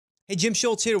Hey, Jim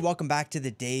Schultz here. Welcome back to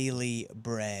the Daily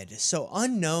Bread. So,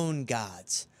 unknown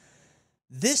gods.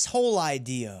 This whole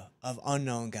idea of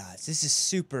unknown gods, this is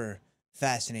super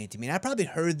fascinating to me. And I probably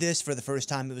heard this for the first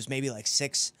time. It was maybe like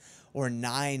 6 or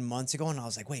 9 months ago. And I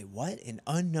was like, wait, what? An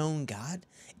unknown God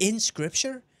in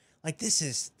scripture? Like this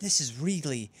is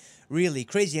really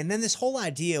crazy. And then this whole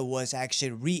idea was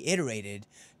actually reiterated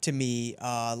to me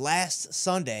last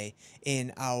Sunday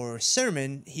in our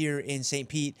sermon here in St.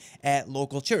 Pete at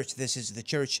local church. This is the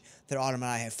church that Autumn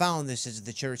and I have found. This is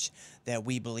the church that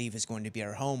we believe is going to be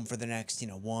our home for the next,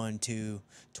 1, 2,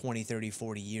 20, 30,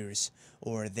 40 years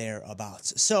or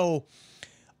thereabouts. So,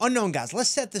 unknown gods.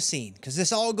 Let's set the scene because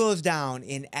this all goes down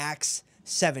in Acts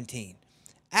 17.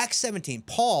 Acts 17,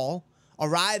 Paul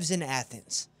arrives in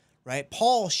Athens, right?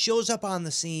 Paul shows up on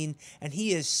the scene and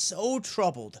he is so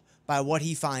troubled by what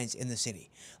he finds in the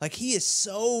city. Like he is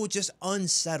so just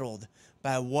unsettled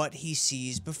by what he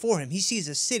sees before him. He sees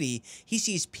a city, he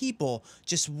sees people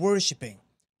just worshiping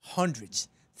hundreds,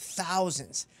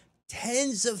 thousands,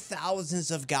 tens of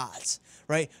thousands of gods,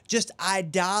 right? Just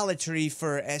idolatry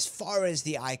for as far as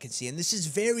the eye can see. And this is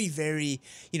very,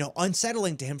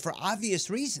 unsettling to him for obvious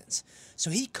reasons. So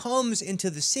he comes into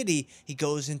the city, he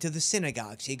goes into the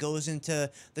synagogues, he goes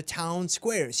into the town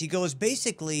squares, he goes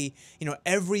basically,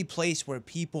 every place where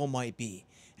people might be.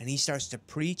 And he starts to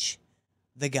preach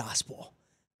the gospel,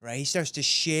 right? He starts to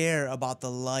share about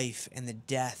the life and the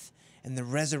death and the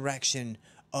resurrection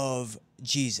of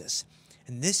Jesus.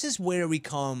 And this is where we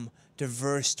come to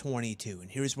verse 22. And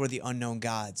here's where the unknown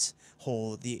gods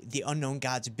the unknown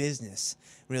gods business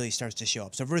really starts to show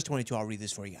up. So verse 22, I'll read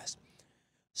this for you guys.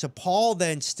 So Paul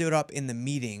then stood up in the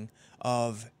meeting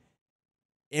of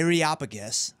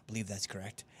Areopagus, I believe that's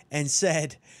correct, and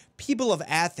said, "People of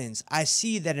Athens, I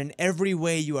see that in every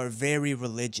way you are very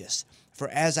religious. For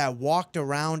as I walked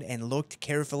around and looked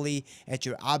carefully at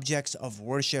your objects of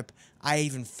worship, I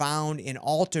even found an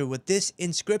altar with this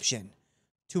inscription,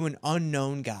 to an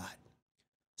unknown God.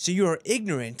 So you are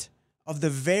ignorant of the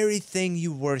very thing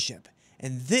you worship,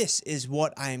 and this is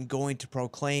what I am going to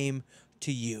proclaim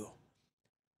to you."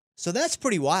 So that's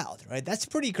pretty wild, right? That's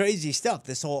pretty crazy stuff,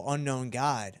 this whole unknown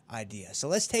God idea. So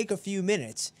let's take a few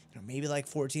minutes, maybe like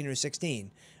 14 or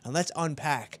 16, and let's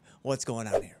unpack what's going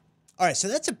on here. All right, so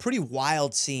that's a pretty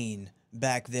wild scene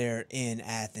back there in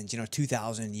Athens,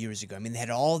 2,000 years ago. I mean, they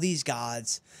had all these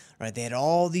gods, right? They had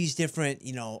all these different,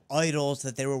 idols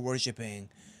that they were worshiping,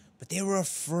 but they were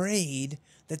afraid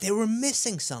that they were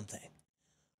missing something.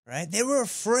 Right? They were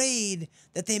afraid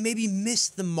that they maybe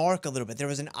missed the mark a little bit. There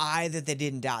was an I that they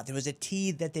didn't dot. There was a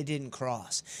T that they didn't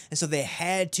cross. And so they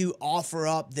had to offer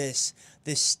up this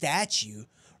statue,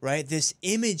 right? This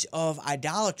image of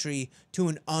idolatry to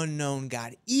an unknown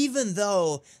God, even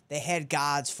though they had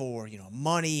gods for,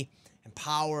 money and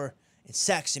power and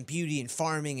sex and beauty and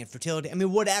farming and fertility. I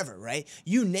mean, whatever, right?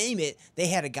 You name it, they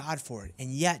had a God for it.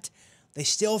 And yet they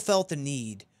still felt the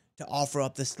need to offer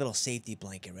up this little safety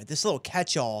blanket, right? This little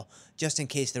catch-all just in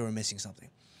case they were missing something.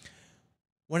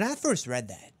 When I first read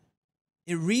that,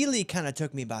 it really kind of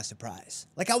took me by surprise.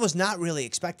 Like I was not really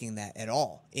expecting that at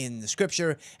all in the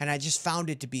scripture, and I just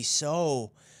found it to be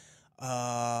so,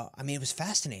 it was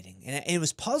fascinating, and it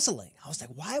was puzzling. I was like,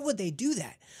 why would they do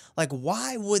that? Like,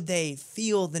 why would they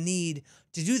feel the need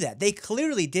to do that? They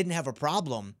clearly didn't have a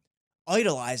problem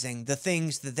idolizing the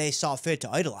things that they saw fit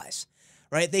to idolize.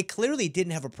 Right? They clearly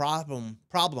didn't have a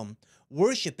problem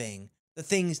worshiping the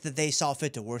things that they saw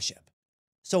fit to worship.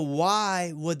 So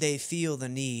why would they feel the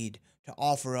need to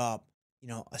offer up,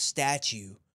 a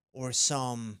statue or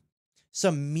some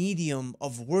medium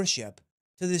of worship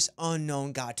to this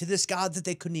unknown God, to this God that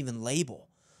they couldn't even label,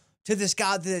 to this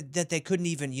God that they couldn't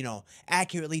even,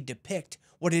 accurately depict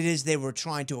what it is they were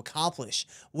trying to accomplish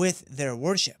with their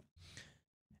worship?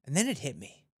 And then it hit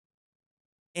me.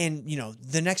 And,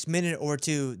 the next minute or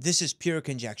two, this is pure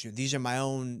conjecture. These are my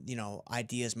own,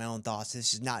 ideas, my own thoughts.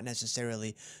 This is not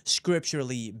necessarily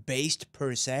scripturally based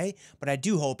per se, but I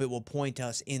do hope it will point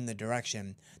us in the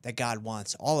direction that God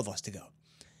wants all of us to go.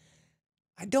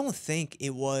 I don't think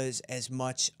it was as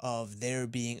much of their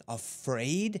being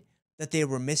afraid that they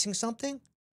were missing something.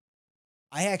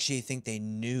 I actually think they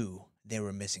knew they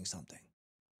were missing something.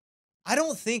 I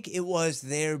don't think it was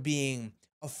their being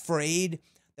afraid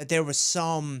that there was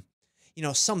something,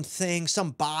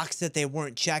 some box that they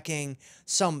weren't checking,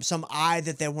 some I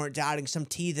that they weren't dotting, some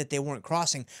T that they weren't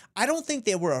crossing. I don't think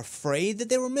they were afraid that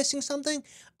they were missing something.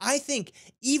 I think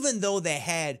even though they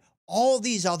had all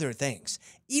these other things,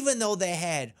 even though they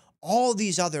had all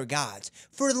these other gods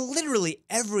for literally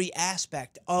every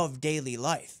aspect of daily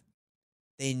life,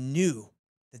 they knew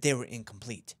that they were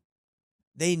incomplete.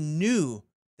 They knew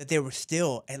that they were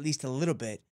still at least a little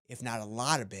bit, if not a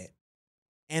lot of it,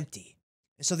 empty.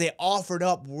 And so they offered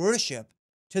up worship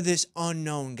to this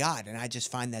unknown God. And I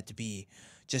just find that to be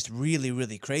just really,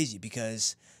 really crazy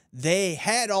because they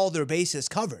had all their bases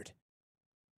covered,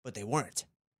 but they weren't,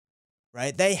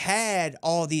 right? They had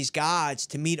all these gods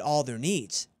to meet all their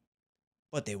needs,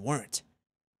 but they weren't.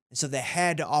 And so they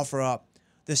had to offer up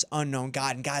this unknown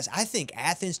God. And guys, I think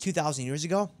Athens 2,000 years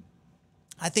ago,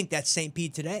 I think that's St.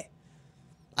 Pete today.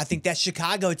 I think that's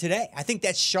Chicago today. I think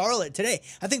that's Charlotte today.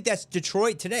 I think that's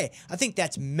Detroit today. I think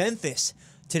that's Memphis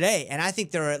today. And I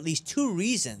think there are at least two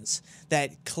reasons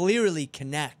that clearly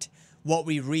connect what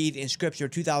we read in Scripture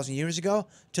 2,000 years ago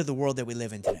to the world that we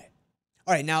live in today.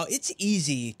 All right, now it's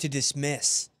easy to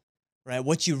dismiss, right?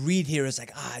 What you read here is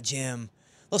like, Jim,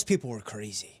 those people were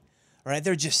crazy, right?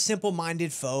 They're just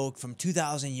simple-minded folk from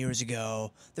 2,000 years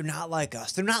ago. They're not like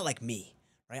us. They're not like me,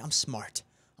 right? I'm smart.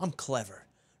 I'm clever.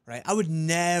 Right? I would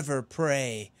never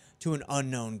pray to an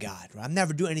unknown God. Right? I'd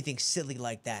never do anything silly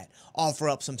like that. Offer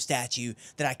up some statue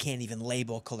that I can't even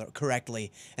label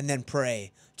correctly and then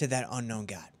pray to that unknown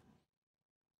God.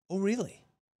 Oh, really?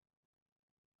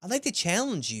 I'd like to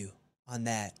challenge you on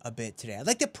that a bit today. I'd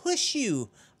like to push you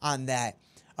on that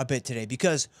a bit today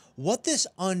because what this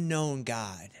unknown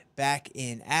God back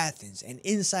in Athens and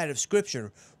inside of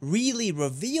Scripture really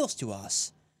reveals to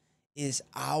us is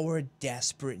our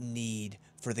desperate need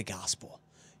for the gospel.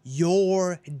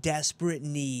 Your desperate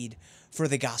need for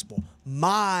the gospel.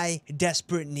 My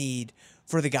desperate need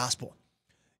for the gospel.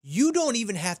 You don't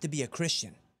even have to be a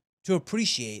Christian to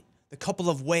appreciate the couple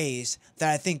of ways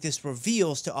that I think this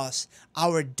reveals to us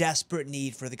our desperate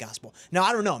need for the gospel. Now,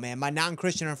 I don't know, man. My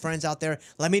non-Christian friends out there,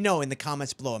 let me know in the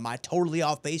comments below. Am I totally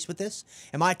off base with this?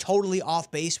 Am I totally off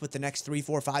base with the next 3,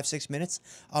 4, 5, 6 minutes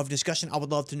of discussion? I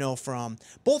would love to know from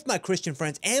both my Christian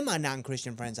friends and my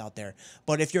non-Christian friends out there.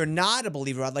 But if you're not a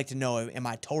believer, I'd like to know, am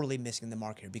I totally missing the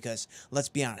mark here? Because let's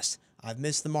be honest, I've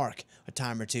missed the mark a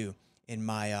time or two in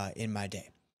my day.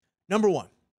 Number one.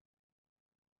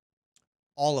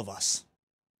 All of us,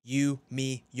 you,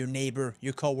 me, your neighbor,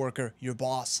 your coworker, your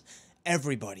boss,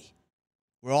 everybody,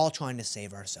 we're all trying to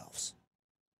save ourselves.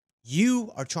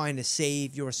 You are trying to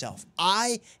save yourself.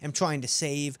 I am trying to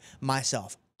save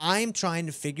myself. I'm trying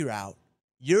to figure out,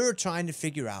 you're trying to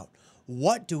figure out,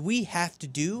 what do we have to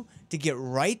do to get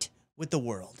right with the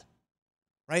world?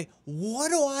 Right? What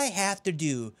do I have to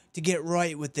do to get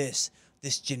right with this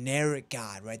generic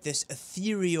God, right? This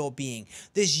ethereal being,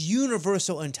 this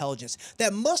universal intelligence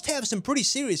that must have some pretty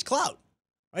serious clout,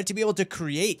 right? To be able to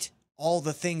create all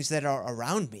the things that are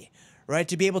around me, right?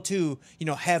 To be able to,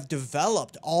 have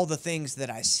developed all the things that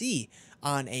I see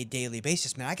on a daily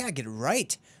basis. Man, I got to get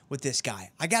right with this guy.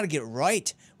 I got to get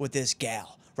right with this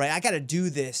gal, right? I got to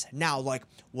do this now. Like,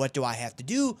 what do I have to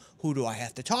do? Who do I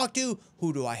have to talk to?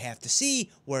 Who do I have to see?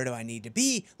 Where do I need to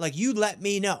be? Like, you let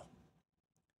me know.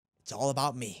 It's all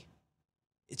about me.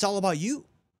 It's all about you,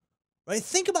 right?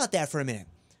 Think about that for a minute.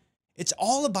 It's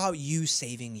all about you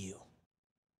saving you,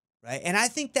 right? And I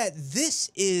think that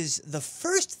this is the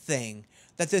first thing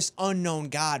that this unknown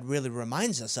God really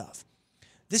reminds us of.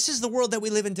 This is the world that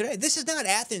we live in today. This is not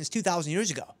Athens 2,000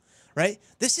 years ago, right?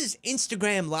 This is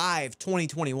Instagram Live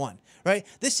 2021, right?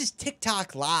 This is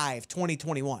TikTok Live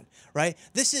 2021, right?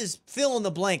 This is fill in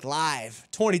the blank live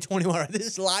 2021. Right? This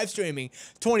is live streaming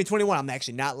 2021. I'm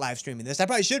actually not live streaming this. I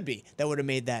probably should be. That would have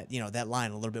made that, that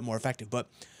line a little bit more effective. But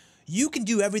you can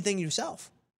do everything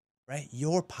yourself, right?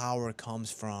 Your power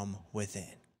comes from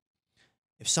within.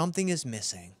 If something is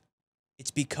missing,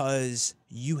 it's because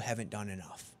you haven't done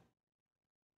enough.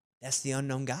 That's the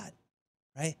unknown God,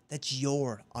 right? That's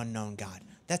your unknown God.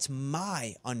 That's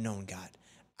my unknown God.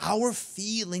 Our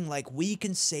feeling like we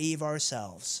can save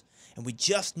ourselves and we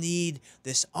just need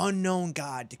this unknown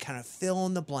God to kind of fill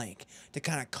in the blank, to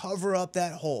kind of cover up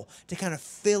that hole, to kind of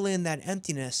fill in that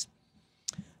emptiness.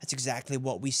 That's exactly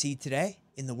what we see today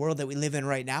in the world that we live in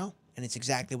right now, and it's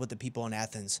exactly what the people in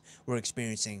Athens were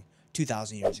experiencing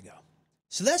 2,000 years ago.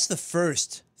 So that's the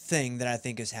first thing that I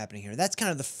think is happening here. That's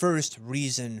kind of the first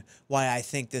reason why I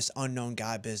think this unknown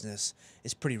God business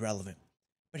is pretty relevant.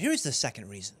 But here's the second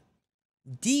reason.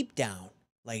 Deep down,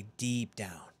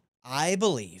 I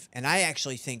believe, and I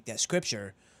actually think that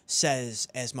Scripture says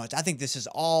as much. I think this is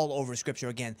all over Scripture.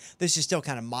 Again, this is still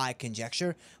kind of my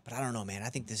conjecture, but I don't know, man. I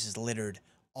think this is littered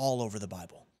all over the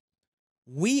Bible.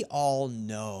 We all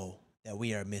know that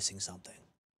we are missing something.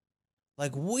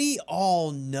 Like, we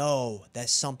all know that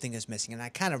something is missing. And I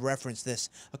kind of referenced this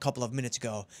a couple of minutes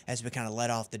ago as we kind of let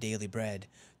off the daily bread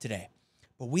today.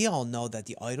 But we all know that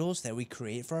the idols that we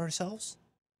create for ourselves,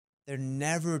 they're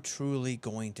never truly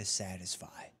going to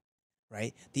satisfy,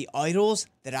 right? The idols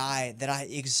that I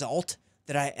exalt,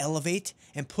 that I elevate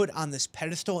and put on this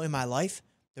pedestal in my life,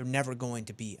 they're never going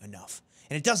to be enough.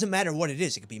 And it doesn't matter what it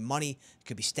is. It could be money, it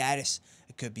could be status,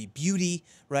 it could be beauty,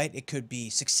 right? It could be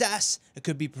success, it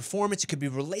could be performance, it could be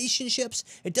relationships.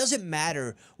 It doesn't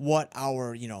matter what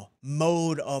our,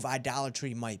 mode of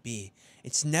idolatry might be.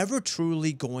 It's never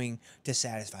truly going to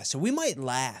satisfy. So we might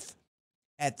laugh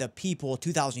at the people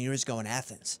 2,000 years ago in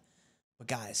Athens. But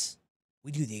guys,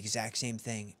 we do the exact same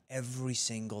thing every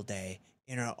single day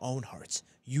in our own hearts.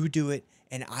 You do it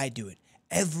and I do it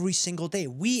every single day.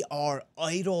 We are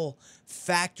idol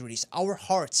factories. Our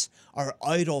hearts are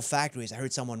idol factories. I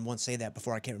heard someone once say that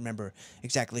before. I can't remember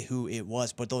exactly who it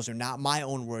was, but those are not my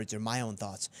own words or my own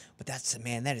thoughts. But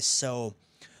that is so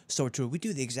true. We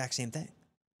do the exact same thing.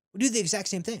 We do the exact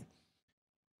same thing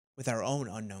with our own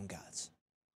unknown gods.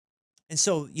 And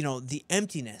so, the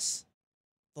emptiness,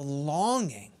 the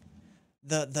longing,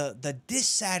 the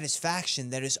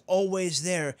dissatisfaction that is always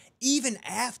there, even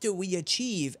after we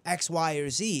achieve X, Y, or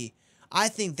Z, I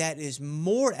think that is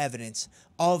more evidence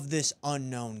of this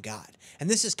unknown God. And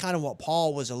this is kind of what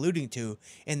Paul was alluding to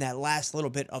in that last little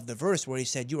bit of the verse where he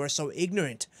said, you are so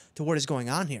ignorant to what is going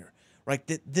on here. Right?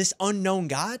 This unknown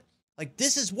God, like,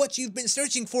 this is what you've been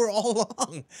searching for all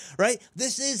along, right?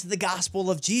 This is the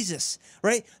gospel of Jesus,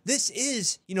 right? This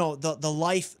is, the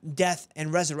life, death,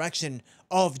 and resurrection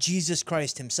of Jesus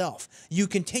Christ himself. You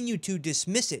continue to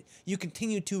dismiss it. You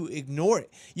continue to ignore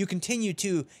it. You continue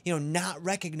to, not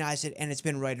recognize it, and it's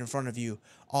been right in front of you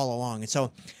all along. And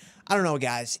so, I don't know,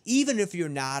 guys, even if you're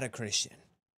not a Christian,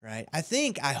 right?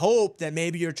 I hope that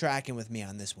maybe you're tracking with me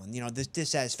on this one. This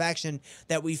dissatisfaction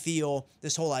that we feel,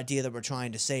 this whole idea that we're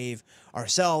trying to save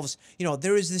ourselves.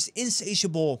 There is this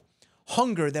insatiable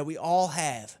hunger that we all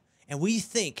have. And we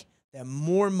think that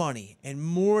more money and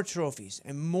more trophies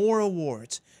and more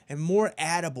awards and more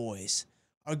attaboys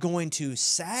are going to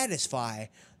satisfy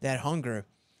that hunger.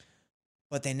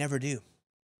 But they never do.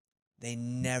 They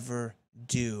never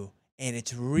do. And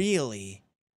it's really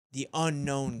the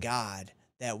unknown God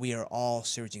that we are all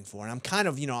searching for. And I'm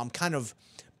kind of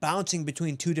bouncing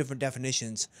between two different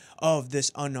definitions of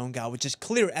this unknown God, which is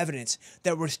clear evidence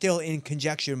that we're still in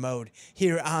conjecture mode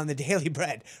here on the Daily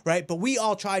Bread, right? But we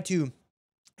all try to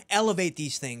elevate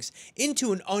these things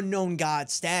into an unknown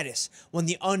God status when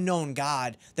the unknown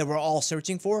God that we're all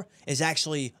searching for is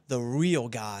actually the real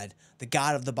God, the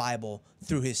God of the Bible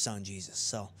through his son Jesus.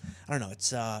 So I don't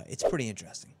know, it's pretty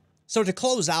interesting. So to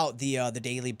close out the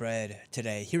Daily Bread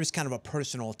today, here's kind of a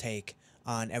personal take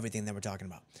on everything that we're talking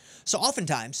about. So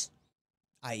oftentimes,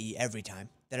 i.e. every time,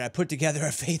 that I put together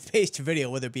a faith-based video,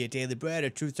 whether it be a Daily Bread, a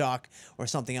Truth Talk, or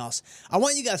something else, I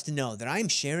want you guys to know that I'm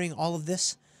sharing all of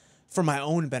this for my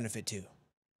own benefit too.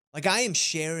 Like, I am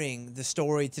sharing the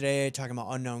story today, talking about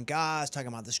unknown gods, talking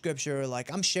about the scripture.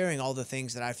 Like, I'm sharing all the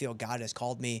things that I feel God has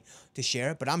called me to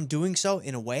share, but I'm doing so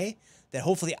in a way that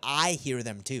hopefully I hear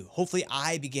them too. Hopefully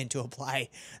I begin to apply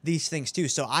these things too.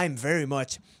 So I'm very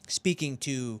much speaking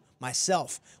to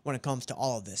myself when it comes to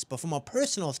all of this. But from a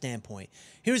personal standpoint,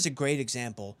 here's a great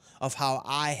example of how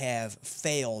I have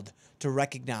failed to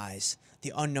recognize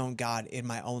the unknown God in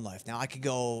my own life. Now, I could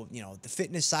go, the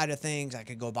fitness side of things. I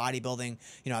could go bodybuilding.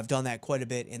 I've done that quite a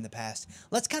bit in the past.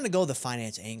 Let's kind of go the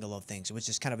finance angle of things, which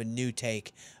is kind of a new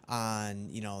take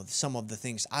on, some of the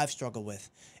things I've struggled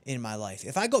with in my life.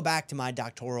 If I go back to my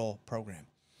doctoral program,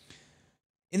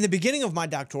 in the beginning of my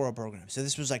doctoral program, so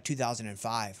this was like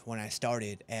 2005 when I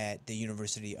started at the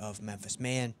University of Memphis,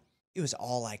 man, it was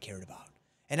all I cared about.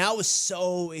 And I was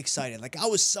so excited. Like, I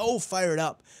was so fired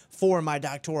up for my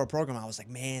doctoral program. I was like,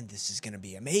 man, this is going to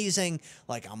be amazing.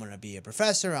 Like, I'm going to be a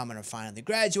professor. I'm going to finally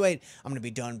graduate. I'm going to be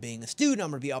done being a student. I'm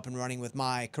going to be up and running with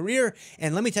my career.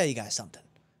 And let me tell you guys something.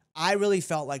 I really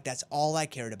felt like that's all I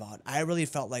cared about. I really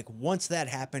felt like once that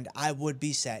happened, I would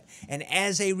be set. And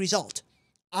as a result,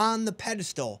 on the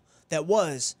pedestal that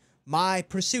was my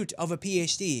pursuit of a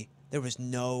Ph.D., there was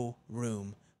no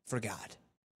room for God.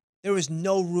 There was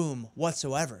no room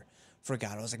whatsoever for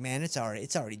God. I was like, man, it's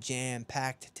already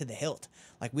jam-packed to the hilt.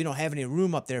 Like, we don't have any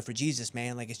room up there for Jesus,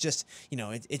 man. Like, it's just,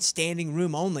 it's standing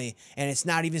room only, and it's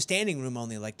not even standing room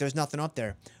only. Like, there's nothing up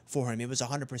there for him. It was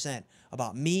 100%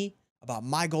 about me, about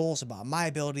my goals, about my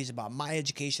abilities, about my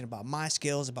education, about my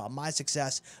skills, about my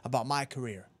success, about my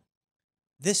career.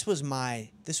 This was my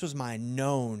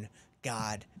known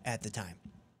God at the time.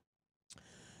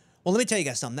 Well, let me tell you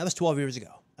guys something. That was 12 years ago.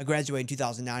 I graduated in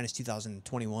 2009. It's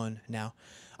 2021 now.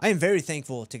 I am very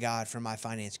thankful to God for my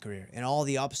finance career and all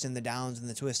the ups and the downs and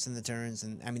the twists and the turns.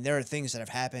 And I mean, there are things that have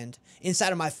happened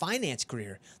inside of my finance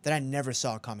career that I never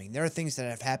saw coming. There are things that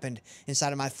have happened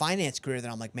inside of my finance career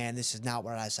that I'm like, man, this is not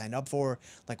what I signed up for.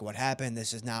 Like, what happened?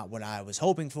 This is not what I was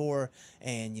hoping for,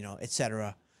 and, you know, et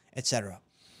cetera, et cetera.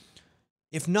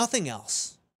 If nothing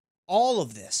else, all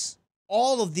of this,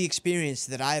 all of the experience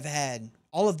that I've had,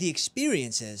 all of the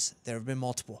experiences, there have been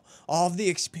multiple, all of the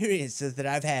experiences that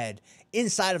I've had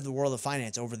inside of the world of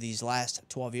finance over these last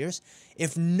 12 years,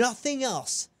 if nothing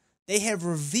else, they have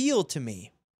revealed to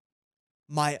me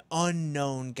my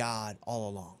unknown God all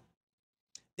along.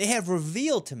 They have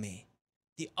revealed to me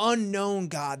the unknown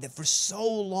God that for so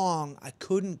long I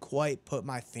couldn't quite put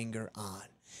my finger on.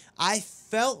 I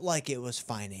felt like it was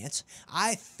finance.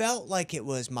 I felt like it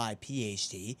was my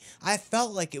Ph.D. I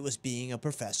felt like it was being a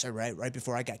professor, right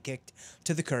before I got kicked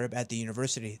to the curb at the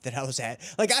university that I was at.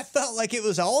 Like, I felt like it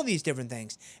was all these different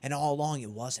things, and all along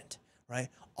it wasn't, right?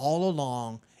 All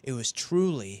along it was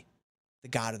truly the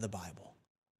God of the Bible.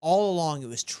 All along it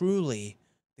was truly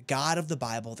the God of the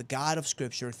Bible, the God of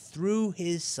Scripture, through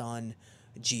his son,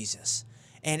 Jesus.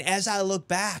 And as I look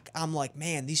back, I'm like,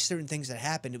 man, these certain things that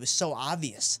happened, it was so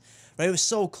obvious, right? It was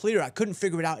so clear. I couldn't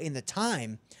figure it out in the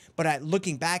time, but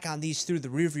looking back on these through the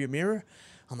rearview mirror,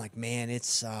 I'm like, man,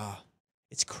 it's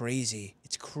crazy.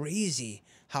 It's crazy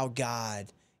how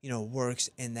God, you know, works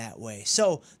in that way.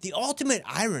 So the ultimate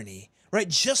irony, right?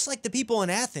 Just like the people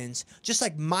in Athens, just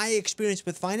like my experience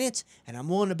with finance, and I'm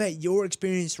willing to bet your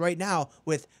experience right now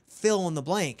with fill in the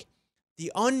blank,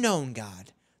 the unknown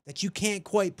God that you can't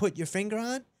quite put your finger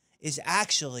on is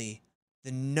actually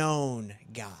the known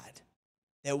God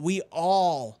that we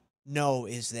all know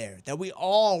is there, that we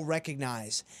all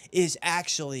recognize is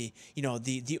actually, you know,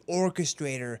 the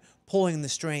orchestrator pulling the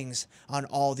strings on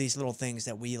all these little things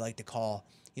that we like to call,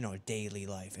 you know, daily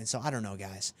life. And so I don't know,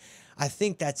 guys. I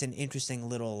think that's an interesting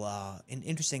little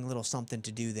something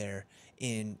to do there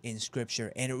in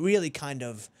Scripture, and it really kind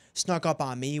of snuck up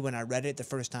on me when I read it the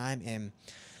first time. And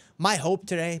my hope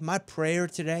today, my prayer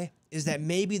today, is that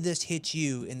maybe this hits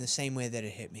you in the same way that it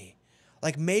hit me.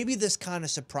 Like, maybe this kind of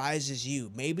surprises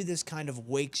you. Maybe this kind of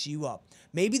wakes you up.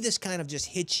 Maybe this kind of just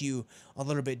hits you a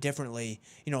little bit differently,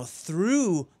 you know,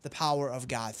 through the power of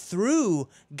God, through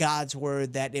God's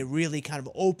word, that it really kind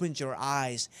of opens your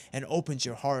eyes and opens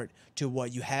your heart to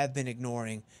what you have been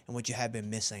ignoring and what you have been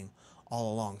missing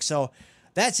all along. So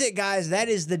that's it, guys. That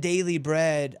is the Daily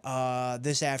Bread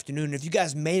this afternoon. If you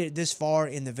guys made it this far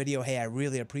in the video, hey, I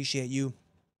really appreciate you.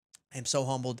 I'm so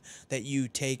humbled that you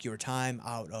take your time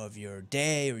out of your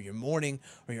day or your morning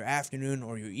or your afternoon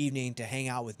or your evening to hang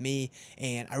out with me.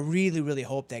 And I really, really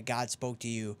hope that God spoke to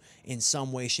you in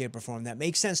some way, shape, or form that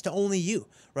makes sense to only you,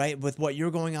 right? With what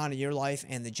you're going on in your life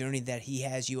and the journey that he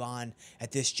has you on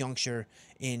at this juncture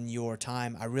in your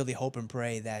time. I really hope and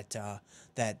pray that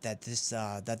that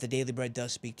the Daily Bread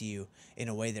does speak to you in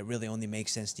a way that really only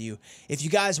makes sense to you. If you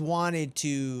guys wanted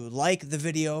to like the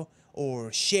video,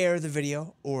 or share the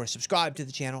video, or subscribe to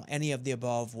the channel, any of the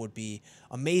above would be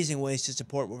amazing ways to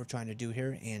support what we're trying to do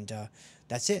here. And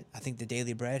that's it. I think the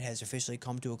Daily Bread has officially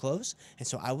come to a close, and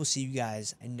so I will see you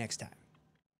guys next time.